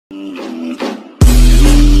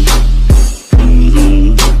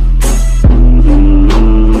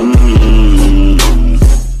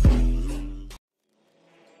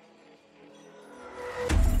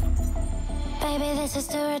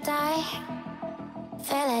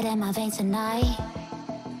Feel it in my veins tonight.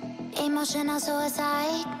 Emotional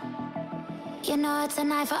suicide. You know it's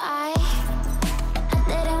an eye for eye. I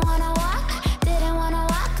didn't wanna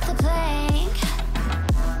walk the plank.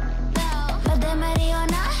 But the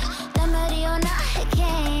Mariona, it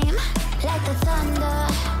came like the thunder.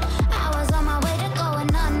 I was on my way to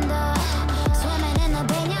going under. Swimming in the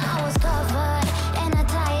pain, yeah, I was covered in a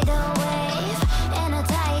tidal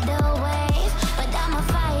wave, but I'm a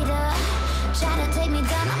fighter. Try to take me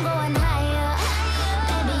down, I'm going higher.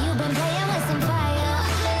 Baby, you've been playing with some fire.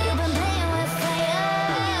 You've been playing with fire.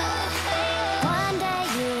 One day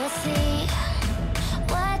you will see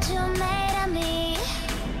what you made of me.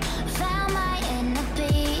 Found my inner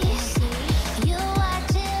peace. You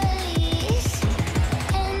watch it release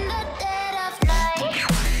in the dead of night.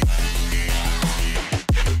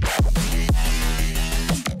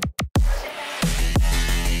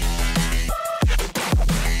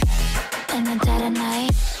 In the dead of night.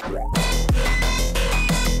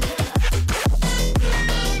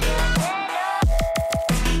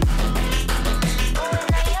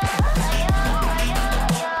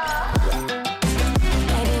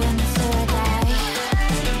 Baby, when the spirit die,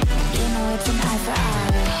 you know it's an eye for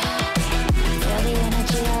eye. Feel the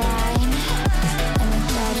energy align in the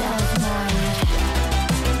dead of night.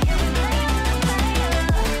 In the dead of night.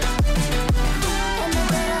 In the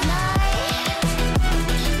dead of night.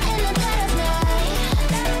 In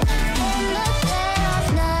the dead of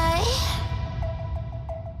night.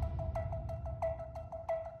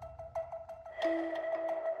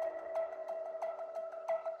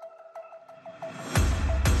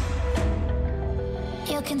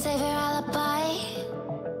 You can save your alibi.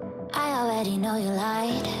 I already know you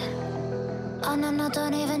lied. Oh no, no,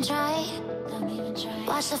 don't even try.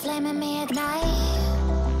 Watch the flame in me ignite.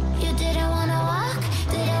 You didn't wanna walk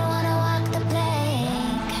the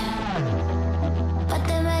plank. But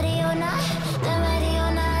the Mariona,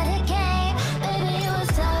 it came. Baby, it was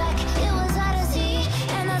dark, it was hard to see.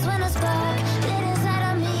 And that's when a spark lit inside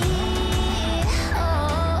of me.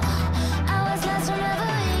 Oh, I was lost from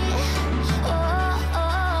reverie. Oh,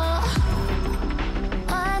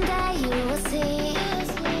 one day you will see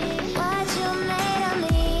what you made of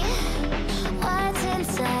me, what's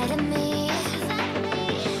inside of me.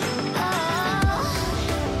 Oh,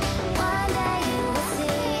 one day you will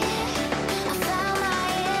see I found my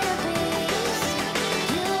inner peace.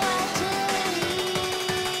 You watch it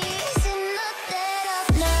release in the dead of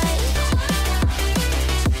night.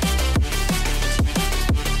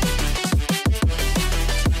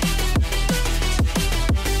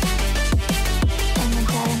 In the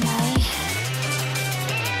dead of night.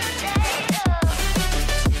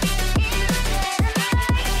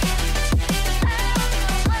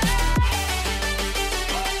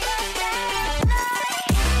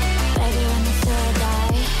 Baby, when the spirit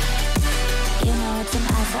die, you know it's an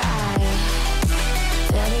eye for eye.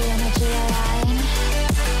 Feel the energy align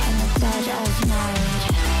in the dead of night.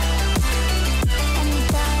 In the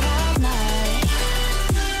dead of night.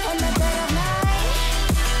 In the dead of night.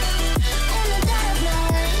 In the dead of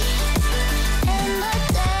night. In the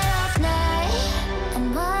dead of night. And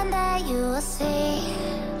one day you will see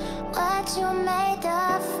what you made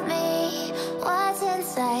of me, what's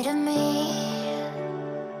inside of me.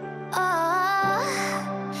 Oh,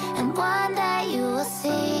 and one day you will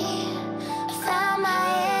see I found my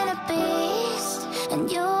inner beast, and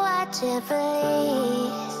you watch it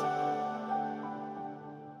release.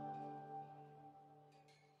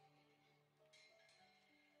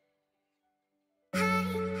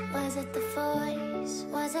 Was it the voice?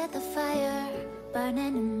 Was it the fire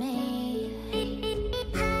burning in me?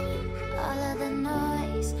 All of the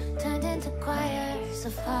noise turned into choirs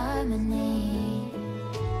of harmony.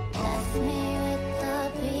 Left me with the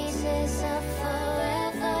pieces of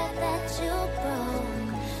forever that you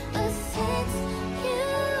broke. But since you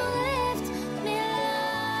left me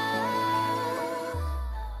alone,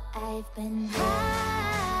 I've been high.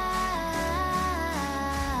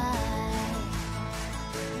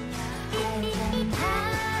 I've been high.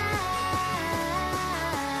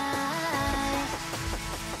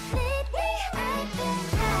 Lately I've been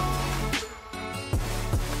high.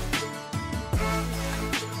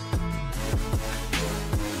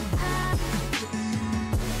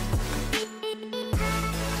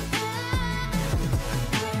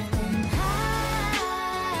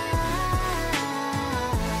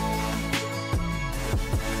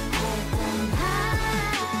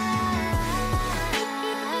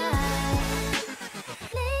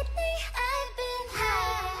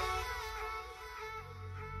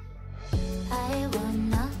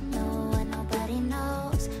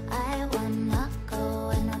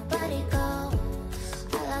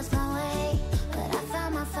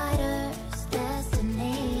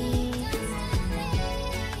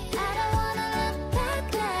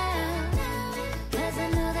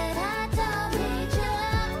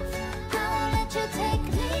 take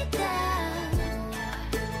me down?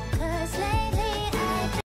 'Cause lately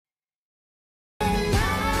I've been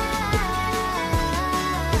high.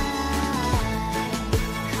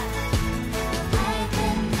 I've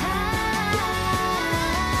been high.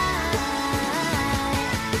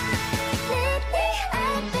 Lately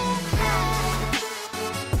I've been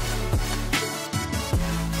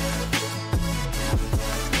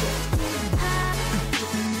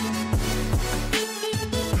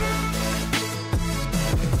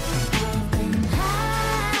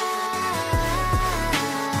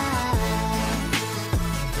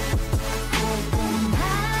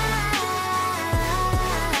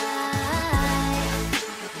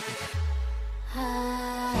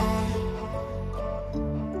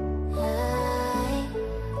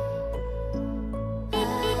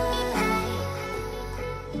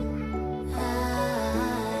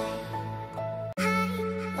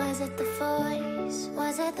Was it the voice?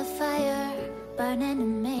 Was it the fire burning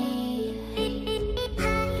in me?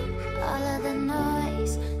 All of the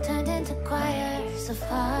noise turned into choirs of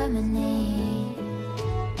harmony.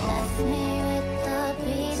 Left me with the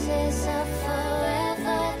pieces of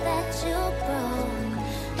forever that you broke.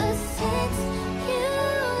 But since you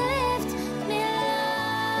left me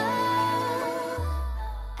alone,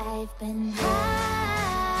 I've been high.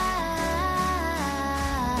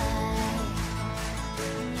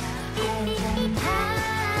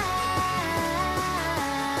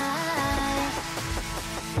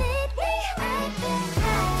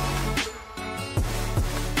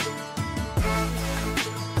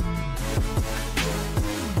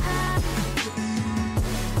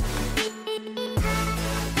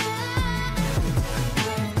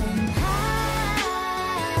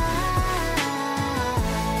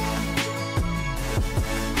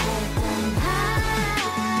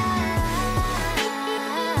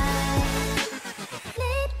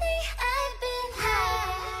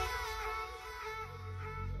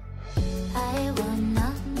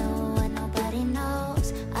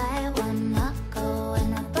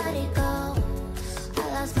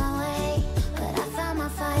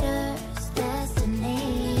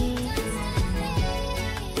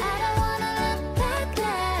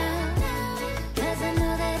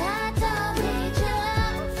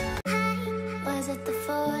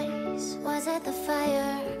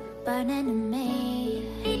 Burning in me.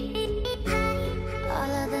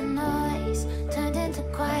 All of the noise turned into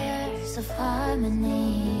choirs of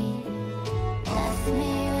harmony. Left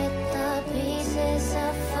me with the pieces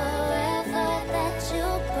of forever that you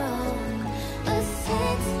broke. But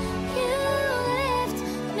since you left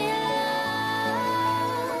me alone,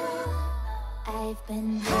 I've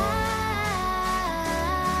been high.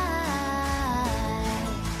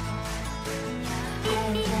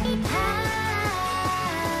 I've been high.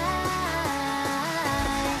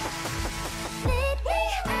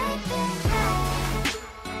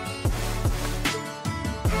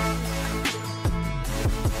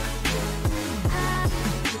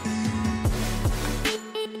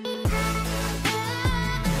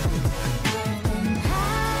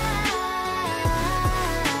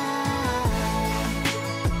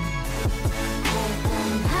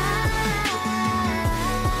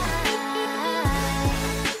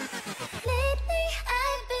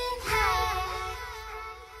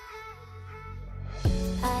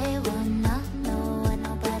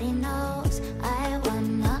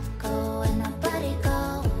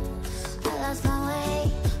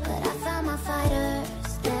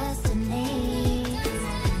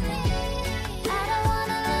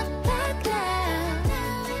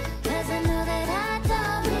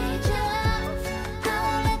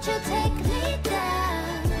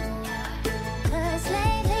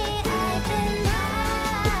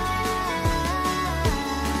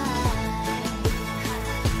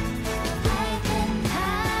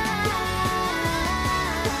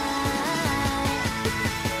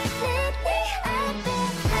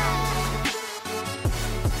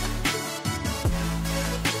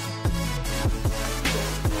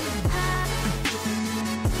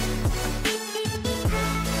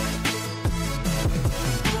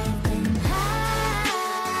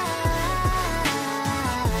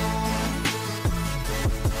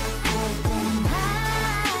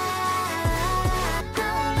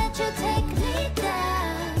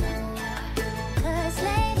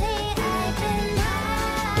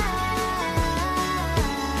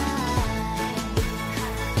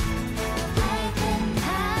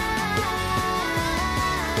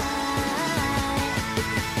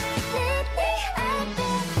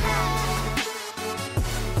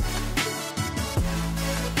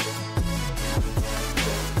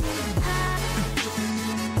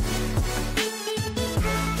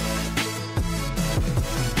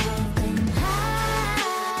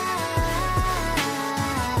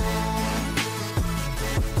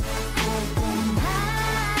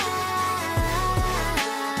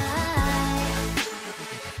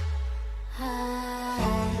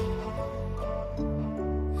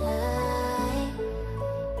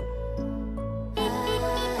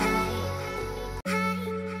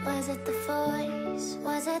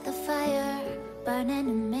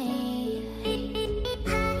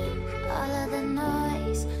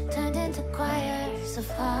 shapes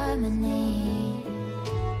of harmony.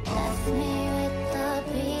 Left me with the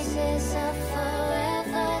pieces of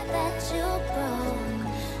forever that you broke.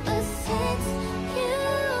 But since you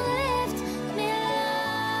left me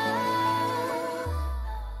alone,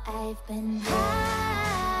 I've been